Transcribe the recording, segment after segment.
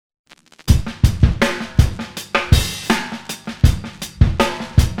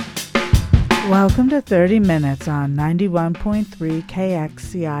Welcome to 30 Minutes on 91.3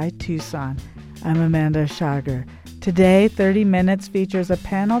 KXCI Tucson. I'm Amanda Schager. Today, 30 Minutes features a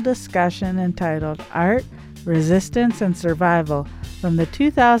panel discussion entitled Art, Resistance, and Survival from the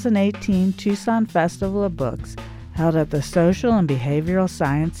 2018 Tucson Festival of Books, held at the Social and Behavioral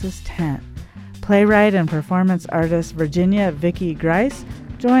Sciences tent. Playwright and performance artist Virginia Vicky Grice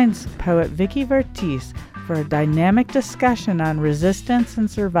joins poet Vicky Vertiz for a dynamic discussion on resistance and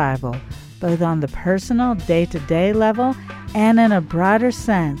survival, both on the personal, day-to-day level and in a broader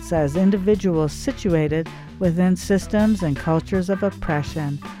sense as individuals situated within systems and cultures of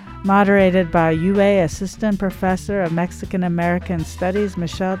oppression. Moderated by UA Assistant Professor of Mexican American Studies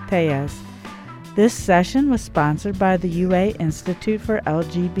Michelle Tellez. This session was sponsored by the UA Institute for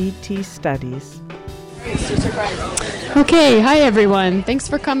LGBT Studies. Okay, hi everyone. Thanks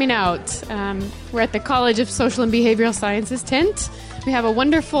for coming out. We're at the College of Social and Behavioral Sciences tent. We have a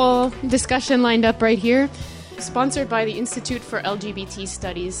wonderful discussion lined up right here, sponsored by the Institute for LGBT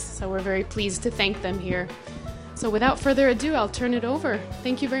Studies. So we're very pleased to thank them here. So without further ado, I'll turn it over.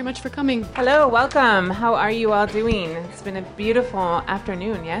 Thank you very much for coming. Hello, welcome. How are you all doing? It's been a beautiful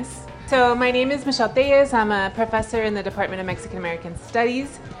afternoon, yes? So my name is Michelle Tellez. I'm a professor in the Department of Mexican American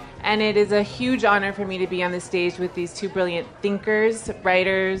Studies. And it is a huge honor for me to be on the stage with these two brilliant thinkers,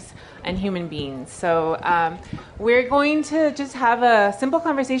 writers, and human beings. So we're going to just have a simple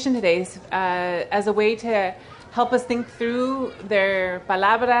conversation today as a way to help us think through their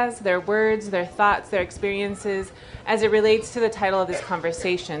palabras, their words, their thoughts, their experiences as it relates to the title of this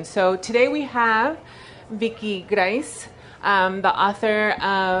conversation. So today we have Vicky Grice, the author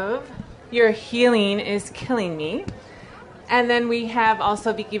of Your Healing is Killing Me. And then we have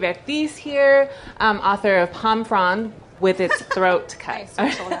also Vicky Vertiz here, author of Palm Frond with its throat cut.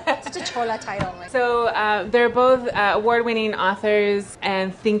 Such a chola title. So they're both award-winning authors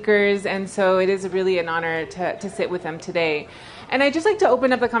and thinkers, and so it is really an honor to sit with them today. And I'd just like to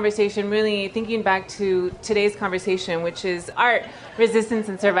open up the conversation really thinking back to today's conversation, which is Art, Resistance,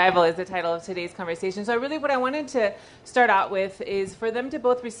 and Survival is the title of today's conversation. So really what I wanted to start out with is for them to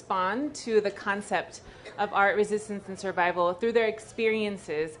both respond to the concept of art, resistance, and survival through their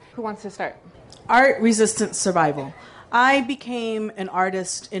experiences. Who wants to start? Art, resistance, survival. I became an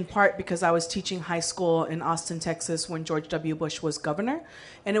artist in part because I was teaching high school in Austin, Texas when George W. Bush was governor.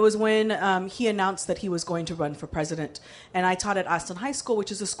 And it was when he announced that he was going to run for president. And I taught at Austin High School,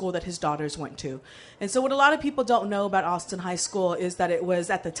 which is a school that his daughters went to. And so what a lot of people don't know about Austin High School is that it was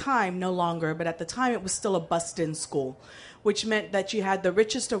at the time, no longer, but at the time it was still a bust-in school, which meant that you had the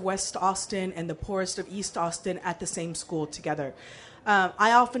richest of West Austin and the poorest of East Austin at the same school together.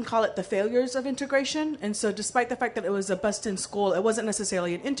 I often call it the failures of integration. And so despite the fact that it was a bust-in school, it wasn't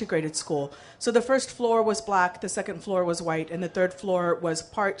necessarily an integrated school. So the first floor was black, the second floor was white, and the third floor was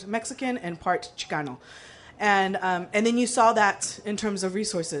part Mexican and part Chicano. And then you saw that in terms of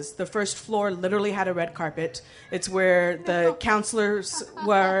resources. The first floor literally had a red carpet. It's where the counselors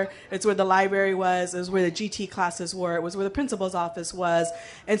were. It's where the library was. It was where the GT classes were. It was where the principal's office was.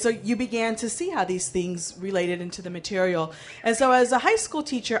 And so you began to see how these things related into the material. And so as a high school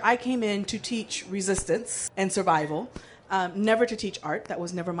teacher, I came in to teach resistance and survival. Never to teach art. That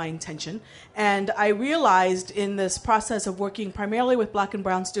was never my intention. And I realized in this process of working primarily with black and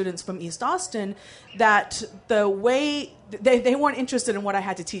brown students from East Austin that the way they weren't interested in what I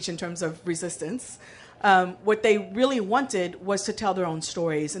had to teach in terms of resistance. What they really wanted was to tell their own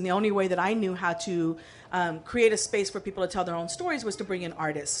stories. And the only way that I knew how to create a space for people to tell their own stories was to bring in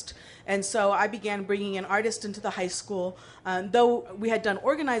artists. And so I began bringing in artists into the high school. Though we had done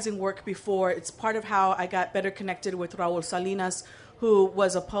organizing work before, it's part of how I got better connected with Raul Salinas, who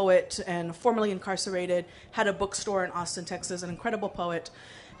was a poet and formerly incarcerated, had a bookstore in Austin, Texas, an incredible poet.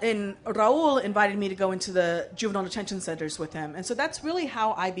 And Raul invited me to go into the juvenile detention centers with him. And so that's really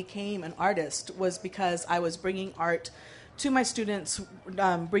how I became an artist, was because I was bringing art to my students,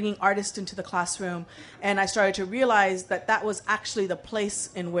 bringing artists into the classroom, and I started to realize that that was actually the place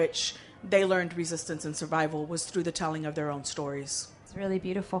in which they learned resistance and survival, was through the telling of their own stories. It's really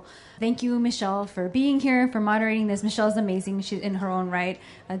beautiful. Thank you, Michelle, for being here, for moderating this. Michelle's amazing. She's in her own right,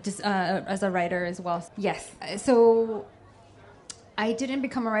 just as a writer as well. Yes. So I didn't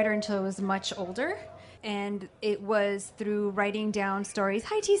become a writer until I was much older, and it was through writing down stories.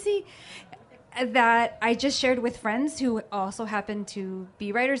 Hi, TC. That I just shared with friends who also happen to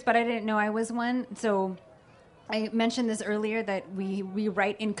be writers, but I didn't know I was one. So I mentioned this earlier, that we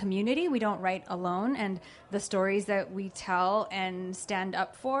write in community. We don't write alone. And the stories that we tell and stand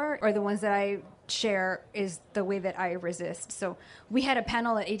up for are the ones that I share, is the way that I resist. So we had a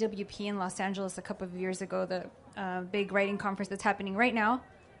panel at AWP in Los Angeles a couple of years ago, the big writing conference that's happening right now.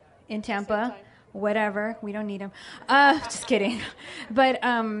 in Tampa. Whatever, we don't need them. Just kidding. But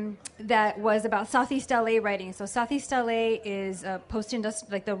that was about Southeast LA writing. So Southeast LA is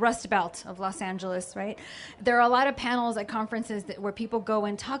post-industrial, like the Rust Belt of Los Angeles, right? There are a lot of panels at conferences where people go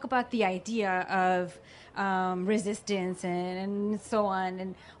and talk about the idea of resistance and so on.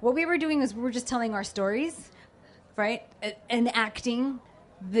 And what we were doing is we were just telling our stories, right? And acting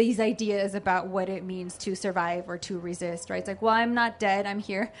these ideas about what it means to survive or to resist, right? It's like, well, I'm not dead, I'm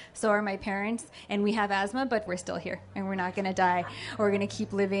here. So are my parents, and we have asthma, but we're still here, and we're not going to die. We're going to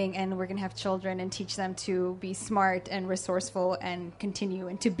keep living, and we're going to have children and teach them to be smart and resourceful and continue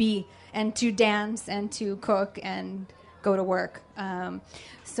and to be and to dance and to cook and go to work.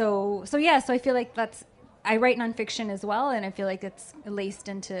 So I feel like I write nonfiction as well, and I feel like it's laced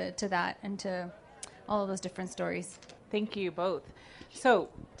into that and to all of those different stories. Thank you both. So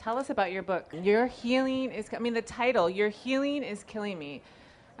tell us about your book. The title, Your Healing is Killing Me.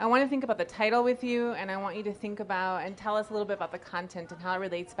 I want to think about the title with you, and I want you to think about and tell us a little bit about the content and how it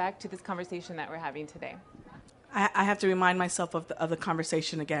relates back to this conversation that we're having today. I have to remind myself of the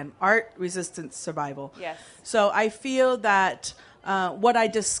conversation again. Art, resistance, survival. Yes. So I feel that what I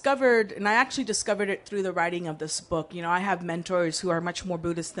discovered, and I actually discovered it through the writing of this book. I have mentors who are much more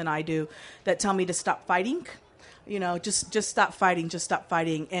Buddhist than I do that tell me to stop fighting. Just stop fighting, just stop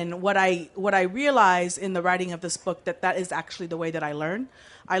fighting. And what I realized in the writing of this book, that is actually the way that I learn.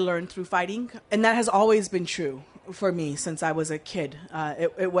 I learned through fighting, and that has always been true for me since I was a kid.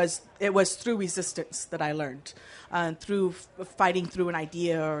 It was through resistance that I learned, through fighting through an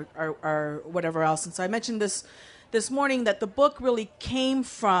idea or whatever else. And so I mentioned this morning that the book really came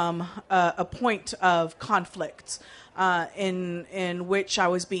from a point of conflict. In which I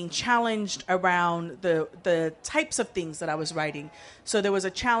was being challenged around the types of things that I was writing. So there was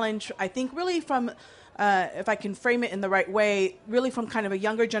a challenge, I think, really from, if I can frame it in the right way, really from kind of a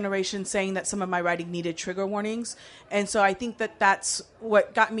younger generation saying that some of my writing needed trigger warnings. And so I think that that's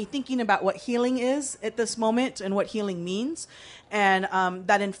what got me thinking about what healing is at this moment and what healing means. And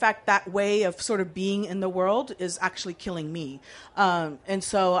that, in fact, that way of sort of being in the world is actually killing me. And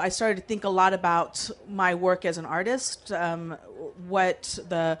so I started to think a lot about my work as an artist, what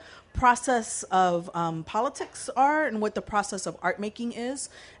the process of politics are and what the process of art making is.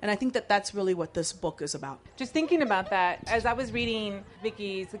 And I think that that's really what this book is about. Just thinking about that, as I was reading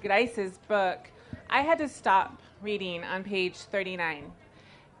Vicky Grace's book, I had to stop reading on page 39.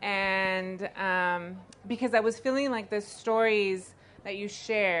 And because I was feeling like the stories that you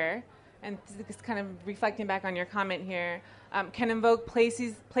share, and just kind of reflecting back on your comment here, can invoke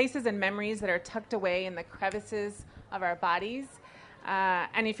places and memories that are tucked away in the crevices of our bodies.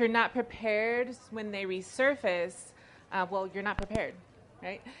 And if you're not prepared when they resurface, you're not prepared,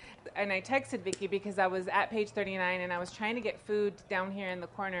 right? And I texted Vicky because I was at page 39 and I was trying to get food down here in the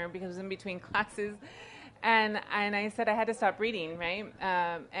corner because I was in between classes. And I said I had to stop reading, right?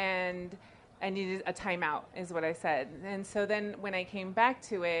 And I needed a timeout, is what I said. And so then when I came back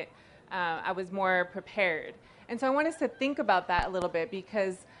to it, I was more prepared. And so I want us to think about that a little bit,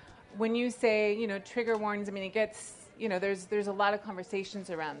 because when you say, trigger warnings, I mean, it gets, there's a lot of conversations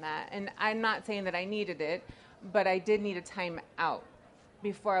around that. And I'm not saying that I needed it, but I did need a timeout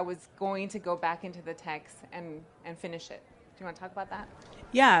before I was going to go back into the text and finish it. Do you want to talk about that?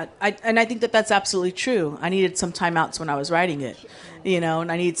 Yeah, I think that that's absolutely true. I needed some timeouts when I was writing it, and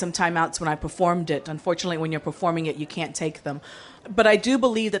I needed some timeouts when I performed it. Unfortunately, when you're performing it, you can't take them. But I do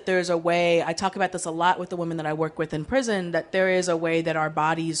believe that there's a way, I talk about this a lot with the women that I work with in prison, that there is a way that our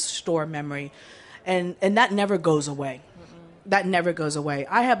bodies store memory. And that never goes away. Mm-hmm. That never goes away.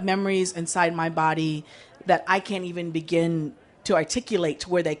 I have memories inside my body that I can't even begin to articulate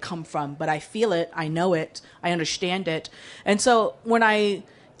where they come from, but I feel it, I know it, I understand it. And so when I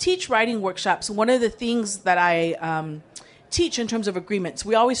teach writing workshops, one of the things that I teach in terms of agreements,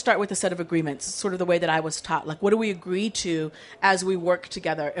 we always start with a set of agreements, sort of the way that I was taught. Like, what do we agree to as we work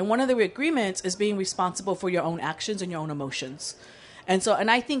together? And one of the agreements is being responsible for your own actions and your own emotions. And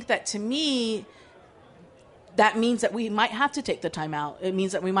I think that, to me, that means that we might have to take the time out. It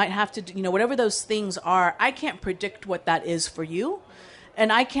means that we might have to, whatever those things are, I can't predict what that is for you. And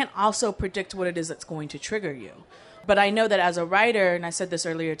I can't also predict what it is that's going to trigger you. But I know that as a writer, and I said this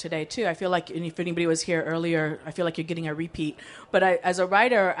earlier today too, I feel like, and if anybody was here earlier, I feel like you're getting a repeat. But as a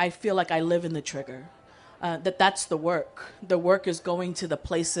writer, I feel like I live in the trigger. That's the work. The work is going to the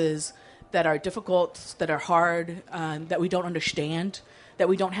places that are difficult, that are hard, that we don't understand, that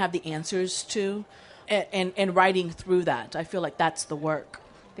we don't have the answers to. And writing through that, I feel like that's the work.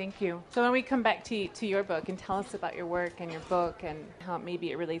 Thank you. So when we come back to your book and tell us about your work and your book and how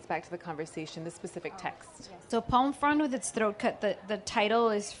maybe it relates back to the conversation, the specific text. So Palm Frond with its throat cut, the title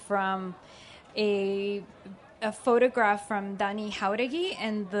is from a photograph from Dani Jauregui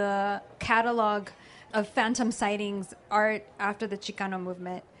and the catalog of phantom sightings art after the Chicano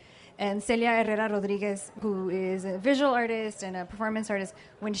movement. And Celia Herrera Rodriguez, who is a visual artist and a performance artist,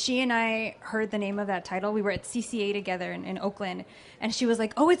 when she and I heard the name of that title, we were at CCA together in Oakland, and she was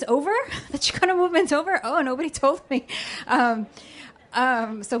like, "Oh, it's over? The Chicano movement's over? Oh, nobody told me."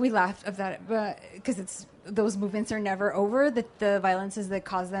 So we laughed of that, because those movements are never over. The violences that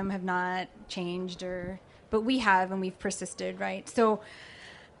cause them have not changed, but we have, and we've persisted, right? So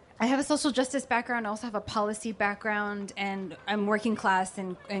I have a social justice background. I also have a policy background, and I'm working class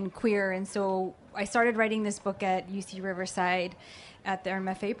and queer. And so I started writing this book at UC Riverside at the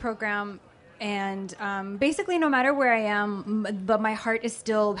MFA program. And basically, no matter where I am, but my heart is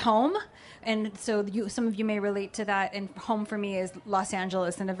still home. And so some of you may relate to that. And home for me is Los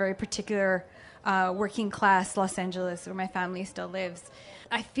Angeles, and a very particular working class Los Angeles where my family still lives.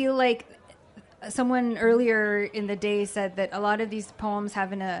 I feel like someone earlier in the day said that a lot of these poems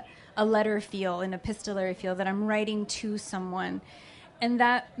have a letter feel, an epistolary feel, that I'm writing to someone. And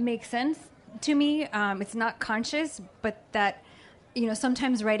that makes sense to me. It's not conscious, but that,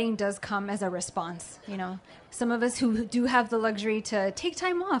 sometimes writing does come as a response. Some of us who do have the luxury to take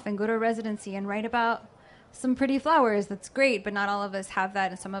time off and go to a residency and write about some pretty flowers, that's great, but not all of us have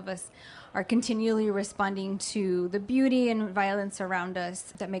that, and some of us are continually responding to the beauty and violence around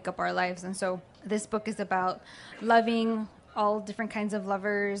us that make up our lives. And so this book is about loving all different kinds of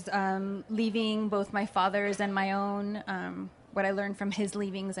lovers, leaving both my father's and my own, what I learned from his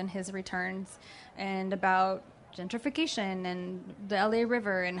leavings and his returns, and about gentrification and the LA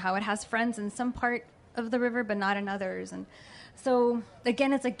River and how it has friends in some part of the river but not in others. And so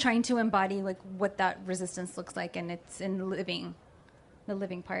again, it's like trying to embody like what that resistance looks like, and it's in the living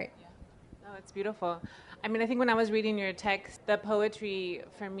part. Oh, it's beautiful. I mean, I think when I was reading your text, the poetry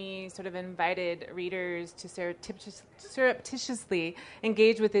for me sort of invited readers to surreptitiously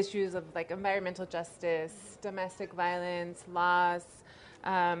engage with issues of like environmental justice, domestic violence, loss,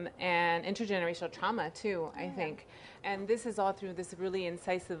 and intergenerational trauma too, I think. And this is all through this really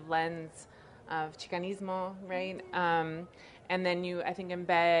incisive lens of Chicanismo, right? And then you, I think,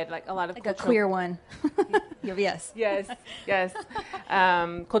 embed like a lot of like a queer one. Yes.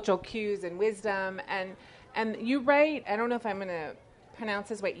 Cultural cues and wisdom, and you write. I don't know if I'm going to pronounce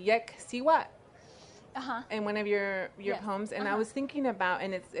this right. Yek Siwat. In one of your poems, and I was thinking about,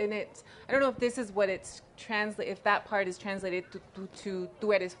 and it's. I don't know if this is what it's if that part is translated to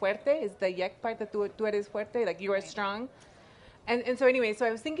 "tú eres fuerte." Is the Yek part that "tú eres fuerte," like you are strong. And so anyway, so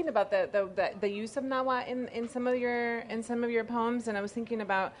I was thinking about the use of Nawa in some of your poems, and I was thinking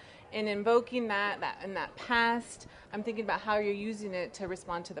about in invoking that in that past. I'm thinking about how you're using it to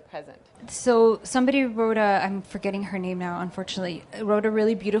respond to the present. So somebody wrote I'm forgetting her name now, unfortunately, wrote a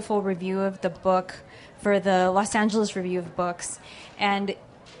really beautiful review of the book for the Los Angeles Review of Books, and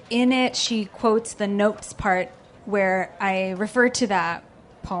in it she quotes the notes part where I refer to that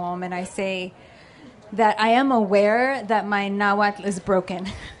poem, and I say that I am aware that my Nahuatl is broken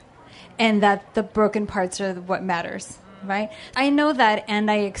and that the broken parts are what matters, right? I know that,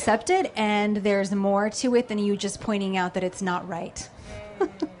 and I accept it, and there's more to it than you just pointing out that it's not right.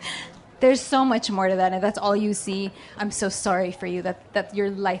 There's so much more to that, and that's all you see. I'm so sorry for you that your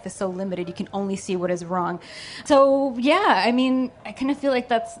life is so limited. You can only see what is wrong. So, yeah, I mean, I kind of feel like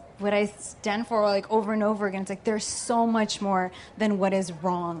that's what I stand for, like, over and over again. It's like there's so much more than what is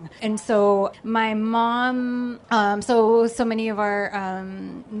wrong. And so my mom, so many of our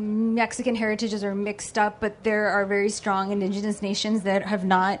Mexican heritages are mixed up, but there are very strong indigenous nations that have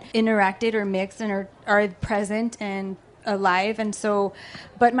not interacted or mixed and are present and alive. And so,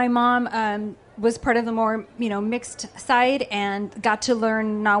 but my mom was part of the more, mixed side and got to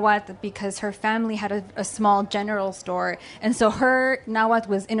learn Nahuatl because her family had a small general store. And so her Nahuatl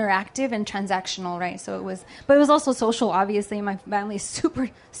was interactive and transactional, right? So it was, but it was also social, obviously. My family is super,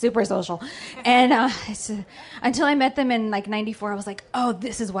 super social. And until I met them in like 94, I was like, oh,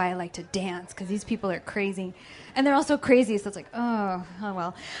 this is why I like to dance, because these people are crazy. And they're also crazy. So it's like, oh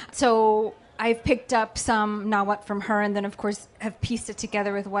well. So I've picked up some Nahuatl from her, and then, of course, have pieced it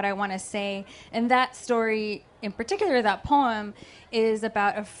together with what I want to say. And that story, in particular, that poem, is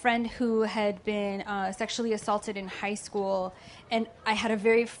about a friend who had been sexually assaulted in high school. And I had a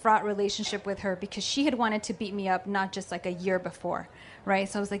very fraught relationship with her because she had wanted to beat me up not just like a year before, right?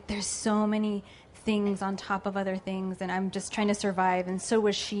 So I was like, there's so many things on top of other things, and I'm just trying to survive. And so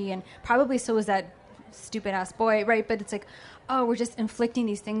was she, and probably so was that stupid-ass boy, right? But it's like, oh, we're just inflicting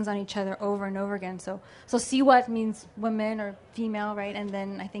these things on each other over and over again. So siwat means women or female, right? And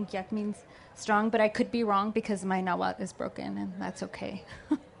then I think yak means strong, but I could be wrong because my nawat is broken, and that's okay.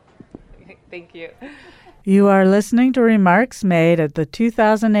 Thank you. You are listening to remarks made at the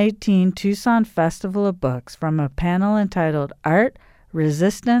 2018 Tucson Festival of Books from a panel entitled Art,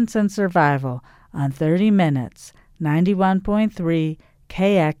 Resistance, and Survival on 30 Minutes, 91.3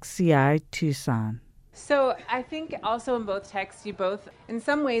 KXCI Tucson. So I think also in both texts, you both in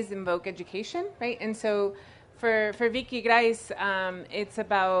some ways invoke education, right? And so for Vicky Grice, it's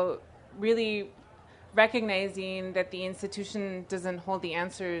about really recognizing that the institution doesn't hold the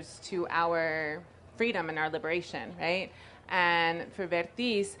answers to our freedom and our liberation, right? And for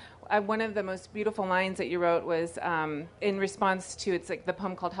Vertiz, one of the most beautiful lines that you wrote was in response to, it's like the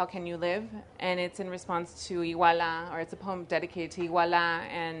poem called How Can You Live? And it's in response to Iguala, or it's a poem dedicated to Iguala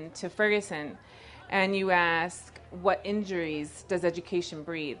and to Ferguson. And you ask, what injuries does education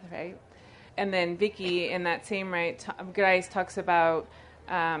breed, right? And then Vicky, in that same right, Grice talks about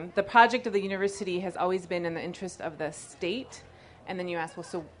the project of the university has always been in the interest of the state. And then you ask, well,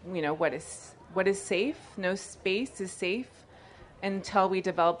 so, what is safe? No space is safe until we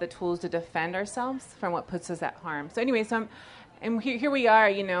develop the tools to defend ourselves from what puts us at harm. So anyway, and here we are,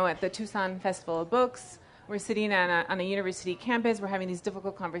 at the Tucson Festival of Books. We're sitting on a university campus. We're having these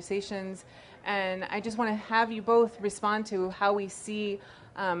difficult conversations. And I just want to have you both respond to how we see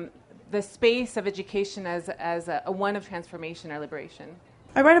the space of education as a one of transformation or liberation.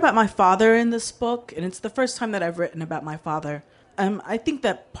 I write about my father in this book, and it's the first time that I've written about my father. I think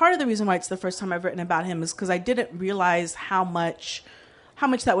that part of the reason why it's the first time I've written about him is because I didn't realize how much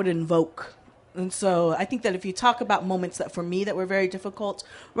that would invoke. And so I think that if you talk about moments that for me that were very difficult,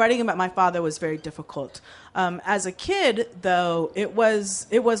 writing about my father was very difficult. As a kid, though, it was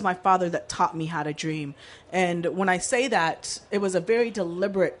my father that taught me how to dream. And when I say that, it was a very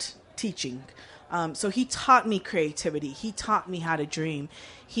deliberate teaching. So he taught me creativity. He taught me how to dream.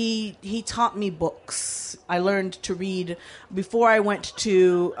 He taught me books. I learned to read. Before I went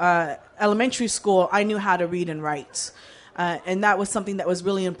to elementary school, I knew how to read and write. And that was something that was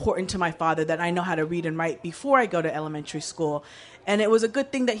really important to my father, that I know how to read and write before I go to elementary school. And it was a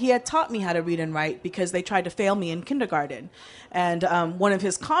good thing that he had taught me how to read and write because they tried to fail me in kindergarten. And one of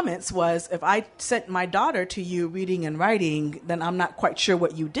his comments was, if I sent my daughter to you reading and writing, then I'm not quite sure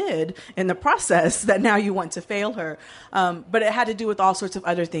what you did in the process that now you want to fail her. But it had to do with all sorts of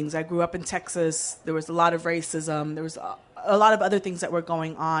other things. I grew up in Texas. There was a lot of racism. There was a lot of other things that were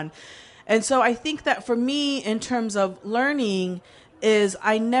going on. And so I think that for me, in terms of learning, is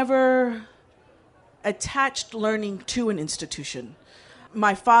I never attached learning to an institution.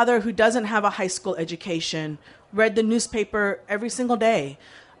 My father, who doesn't have a high school education, read the newspaper every single day.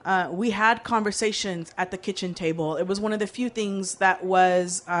 We had conversations at the kitchen table. It was one of the few things that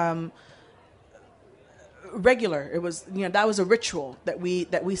was regular. It was, that was a ritual that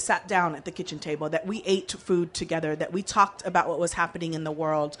we sat down at the kitchen table, that we ate food together, that we talked about what was happening in the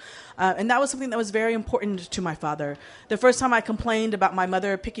world. And that was something that was very important to my father. The first time I complained about my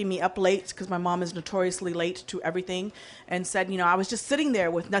mother picking me up late, because my mom is notoriously late to everything, and said, I was just sitting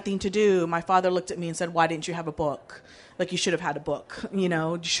there with nothing to do. My father looked at me and said, why didn't you have a book? Like, you should have had a book,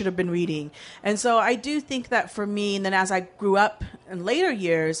 you should have been reading. And so I do think that for me, and then as I grew up in later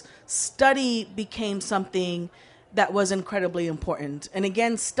years, study became something that was incredibly important. And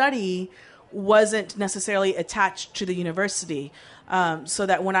again, study wasn't necessarily attached to the university. So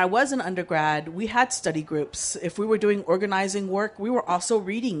that when I was an undergrad, we had study groups. If we were doing organizing work, we were also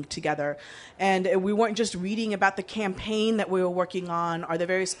reading together. And we weren't just reading about the campaign that we were working on or the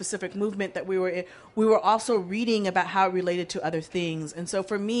very specific movement that we were in. We were also reading about how it related to other things. And so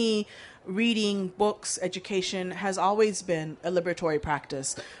for me, reading, books, education has always been a liberatory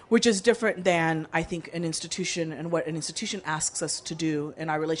practice, which is different than, I think, an institution and what an institution asks us to do in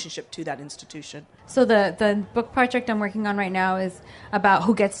our relationship to that institution. So the book project I'm working on right now is about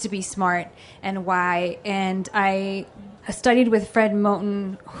who gets to be smart and why. And I studied with Fred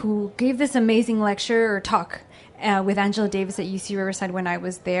Moten, who gave this amazing lecture or talk with Angela Davis at UC Riverside when I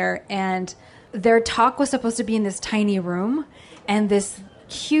was there. And their talk was supposed to be in this tiny room, and this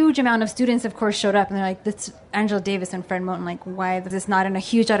huge amount of students, of course, showed up, and they're like, "That's Angela Davis and Fred Moten. Like, why is this not in a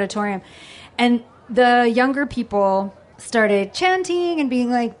huge auditorium?" And the younger people started chanting and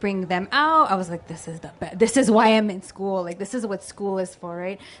being like, "Bring them out." I was like, "This is why I'm in school. Like, this is what school is for,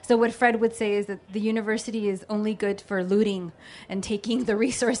 right?" So what Fred would say is that the university is only good for looting and taking the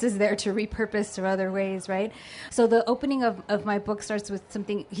resources there to repurpose to other ways, right? So the opening of my book starts with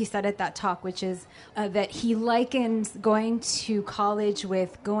something he said at that talk, which is that he likens going to college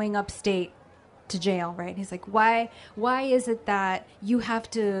with going upstate to jail, right? He's like, why is it that you have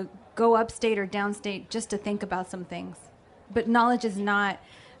to go upstate or downstate just to think about some things? But knowledge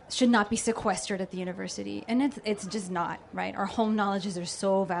should not be sequestered at the university. And it's just not, right? Our home knowledges are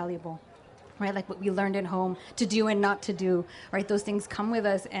so valuable, right? Like what we learned at home to do and not to do, right? Those things come with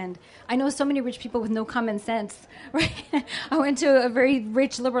us. And I know so many rich people with no common sense, right? I went to a very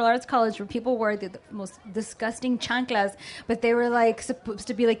rich liberal arts college where people wore the most disgusting chanclas, but they were like supposed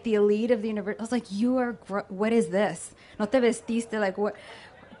to be like the elite of the university. I was like, what is this? No te vestiste, like what?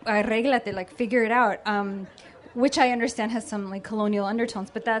 Arréglate, like figure it out. Which I understand has some like colonial undertones,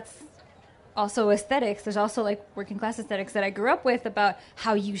 but that's also aesthetics. There's also like working class aesthetics that I grew up with about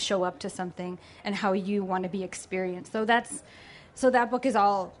how you show up to something and how you want to be experienced. So that book is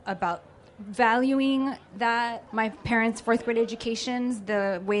all about valuing that, my parents' fourth grade educations,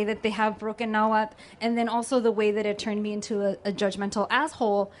 the way that they have broken Nahuatl, and then also the way that it turned me into a judgmental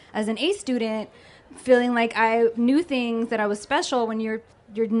asshole as an A student, feeling like I knew things, that I was special when you're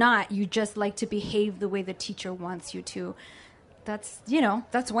not. You just like to behave the way the teacher wants you to.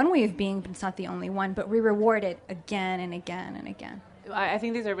 That's one way of being, but it's not the only one. But we reward it again and again and again. I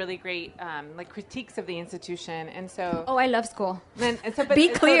think these are really great critiques of the institution. And so... Oh, I love school. Be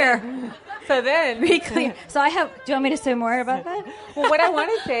clear. Be clear. So do you want me to say more about that? Well, what I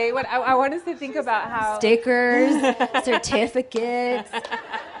want to say, I want us to think about how... Stickers, certificates,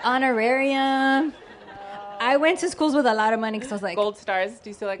 honorarium. I went to schools with a lot of money because I was like... Gold stars. Do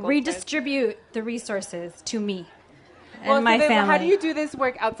you still like gold redistribute stars? the resources to me and my family. How do you do this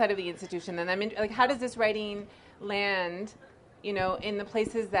work outside of the institution? And I mean, like, how does this writing land, in the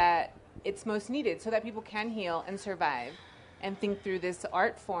places that it's most needed so that people can heal and survive and think through this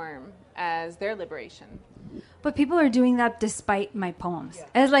art form as their liberation? But people are doing that despite my poems. Yeah.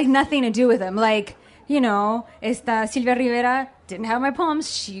 It has like nothing to do with them. Like, esta Silvia Rivera didn't have my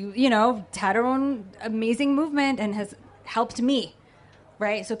poems. She, had her own amazing movement and has helped me,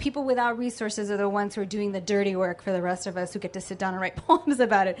 right? So people without resources are the ones who are doing the dirty work for the rest of us who get to sit down and write poems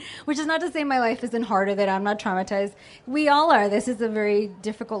about it, which is not to say my life isn't harder, that I'm not traumatized. We all are. This is a very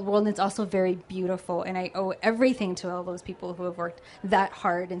difficult world, and it's also very beautiful, and I owe everything to all those people who have worked that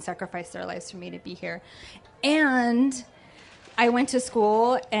hard and sacrificed their lives for me to be here. And I went to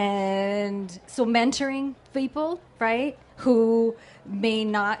school, and so mentoring people, right, who may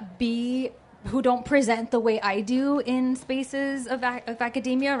not be, who don't present the way I do in spaces of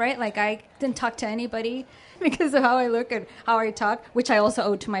academia, right? Like I didn't talk to anybody because of how I look and how I talk, which I also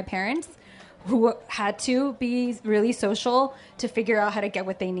owed to my parents, who had to be really social to figure out how to get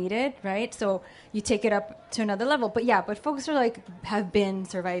what they needed, right? So you take it up to another level. But folks are like, have been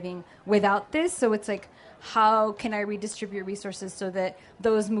surviving without this. So it's like, how can I redistribute resources so that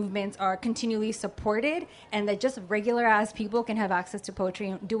those movements are continually supported and that just regular ass people can have access to poetry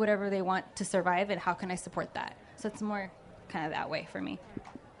and do whatever they want to survive, and how can I support that? So it's more kind of that way for me.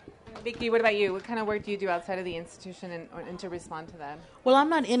 Vicky, what about you? What kind of work do you do outside of the institution and to respond to that? Well, I'm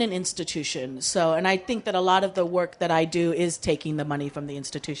not in an institution, and I think that a lot of the work that I do is taking the money from the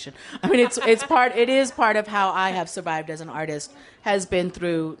institution. I mean, it is part of how I have survived as an artist, has been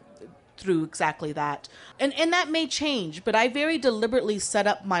through exactly that. And that may change, but I very deliberately set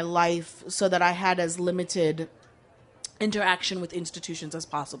up my life so that I had as limited interaction with institutions as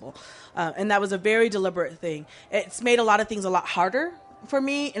possible. And that was a very deliberate thing. It's made a lot of things a lot harder for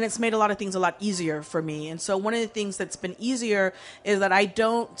me, and it's made a lot of things a lot easier for me. And so one of the things that's been easier is that I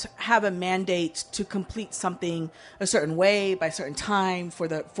don't have a mandate to complete something a certain way by a certain time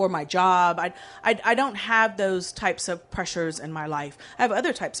for my job. I don't have those types of pressures in my life. I have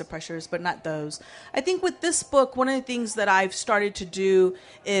other types of pressures, but not those. I think with this book, one of the things that I've started to do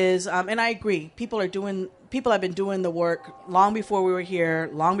is, and I agree, people have been doing the work long before we were here,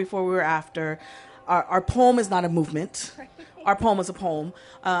 long before we were after. Our poem is not a movement. Our poem is a poem.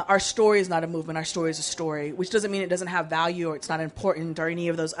 Our story is not a movement. Our story is a story, which doesn't mean it doesn't have value or it's not important or any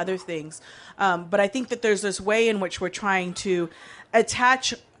of those other things. But I think that there's this way in which we're trying to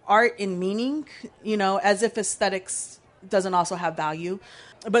attach art and meaning, as if aesthetics doesn't also have value.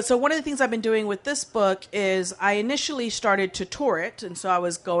 But so one of the things I've been doing with this book is I initially started to tour it. And so I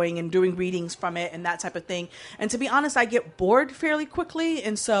was going and doing readings from it and that type of thing. And to be honest, I get bored fairly quickly.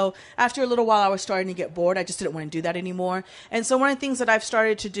 And so after a little while, I was starting to get bored. I just didn't want to do that anymore. And so one of the things that I've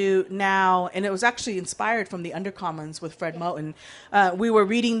started to do now, and it was actually inspired from the Undercommons with Fred Moten. We were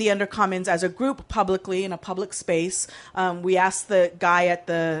reading the Undercommons as a group publicly in a public space. We asked the guy at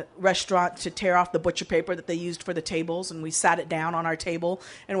the restaurant to tear off the butcher paper that they used for the tables. And we sat it down on our table.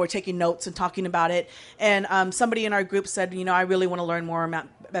 And we're taking notes and talking about it. And somebody in our group said, I really want to learn more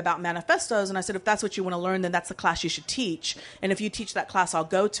about manifestos. And I said, if that's what you want to learn, then that's the class you should teach. And if you teach that class, I'll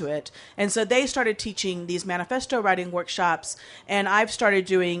go to it. And so they started teaching these manifesto writing workshops. And I've started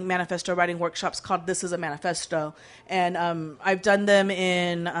doing manifesto writing workshops called This is a Manifesto. And I've done them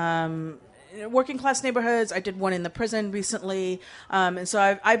in working class neighborhoods. I did one in the prison recently. And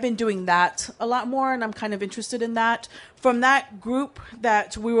so I've been doing that a lot more, and I'm kind of interested in that. From that group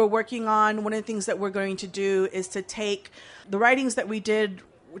that we were working on, one of the things that we're going to do is to take the writings that we did,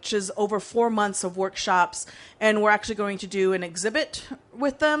 which is over 4 months of workshops, and we're actually going to do an exhibit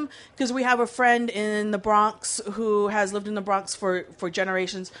with them, because we have a friend in the Bronx who has lived in the Bronx for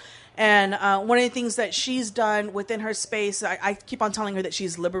generations. And one of the things that she's done within her space, I keep on telling her that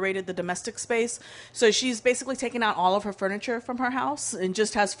she's liberated the domestic space. So she's basically taken out all of her furniture from her house and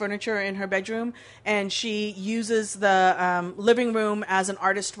just has furniture in her bedroom. And she uses the living room as an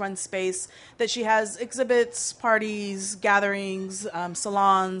artist-run space that she has exhibits, parties, gatherings,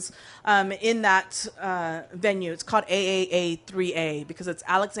 salons in that venue. It's called AAA 3A because it's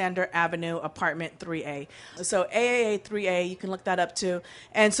Alexander Avenue Apartment 3A. So AAA 3A, you can look that up too.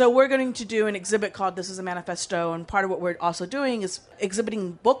 And so we're going to do an exhibit called This is a Manifesto, and part of what we're also doing is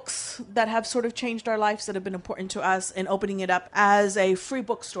exhibiting books that have sort of changed our lives, that have been important to us, and opening it up as a free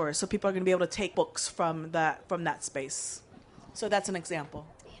bookstore, so people are going to be able to take books from that space. So that's an example.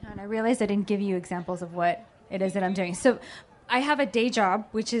 And I realized I didn't give you examples of what it is that I'm doing. So I have a day job,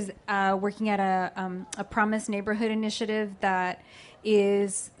 which is working at a Promise neighborhood initiative that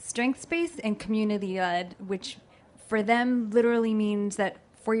is strengths-based and community-led, which for them literally means that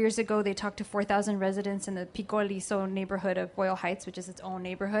 4 years ago, they talked to 4,000 residents in the Pico Aliso neighborhood of Boyle Heights, which is its own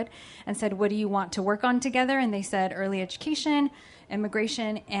neighborhood, and said, what do you want to work on together? And they said early education,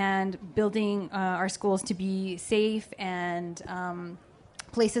 immigration, and building our schools to be safe and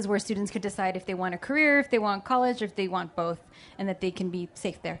places where students could decide if they want a career, if they want college, or if they want both, and that they can be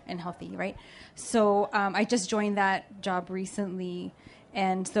safe there and healthy, right? So I just joined that job recently,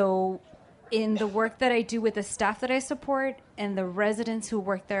 and so in the work that I do with the staff that I support and the residents who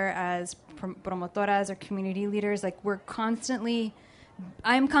work there as promotoras or community leaders, like I'm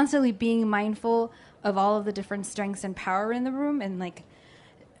constantly being mindful of all of the different strengths and power in the room, and like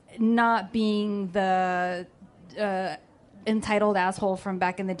not being the entitled asshole from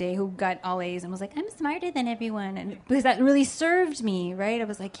back in the day who got all A's and was like, I'm smarter than everyone. And because that really served me, right? I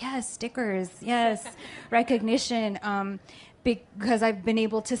was like, yes, stickers, yes, recognition. Because I've been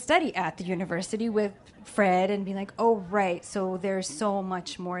able to study at the university with Fred and be like, oh, right, so there's so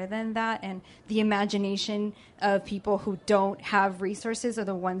much more than that. And the imagination of people who don't have resources are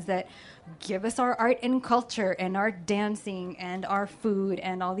the ones that give us our art and culture and our dancing and our food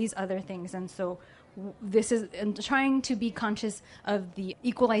and all these other things. And so I'm trying to be conscious of the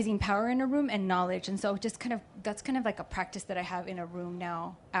equalizing power in a room and knowledge. And so that's kind of like a practice that I have in a room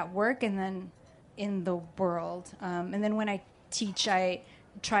now at work and then in the world. And then when I teach, I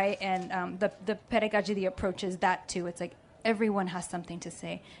try and the pedagogy, the approach is that too. It's like everyone has something to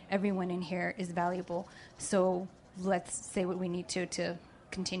say. Everyone in here is valuable. So let's say what we need to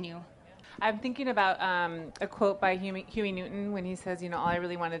continue. I'm thinking about a quote by Huey Newton when he says, all I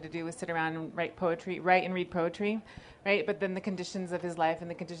really wanted to do was sit around and write and read poetry, right? But then the conditions of his life and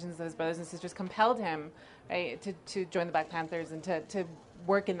the conditions of his brothers and sisters compelled him, right, to join the Black Panthers and to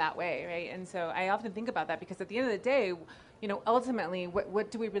work in that way, right? And so I often think about that because at the end of the day, ultimately, what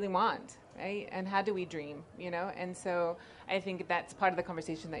do we really want, right? And how do we dream, And so I think that's part of the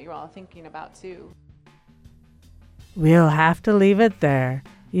conversation that you're all thinking about too. We'll have to leave it there.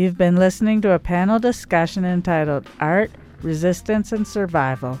 You've been listening to a panel discussion entitled Art, Resistance, and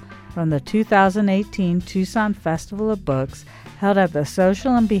Survival from the 2018 Tucson Festival of Books held at the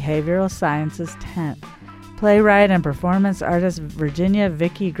Social and Behavioral Sciences tent. Playwright and performance artist Virginia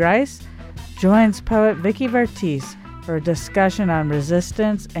Vicky Grice joins poet Vicky Vertiz for a discussion on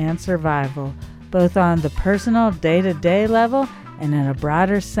resistance and survival, both on the personal day-to-day level and in a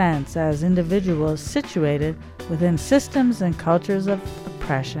broader sense as individuals situated within systems and cultures of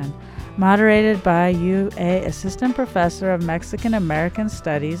oppression. Moderated by UA Assistant Professor of Mexican American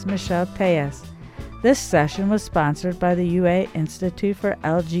Studies, Michelle Tejas. This session was sponsored by the UA Institute for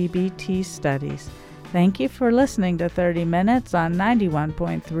LGBT Studies. Thank you for listening to 30 Minutes on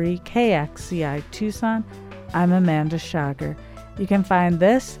 91.3 KXCI Tucson. I'm Amanda Schager. You can find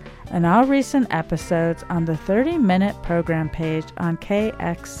this and all recent episodes on the 30-minute program page on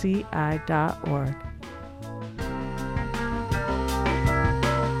kxci.org.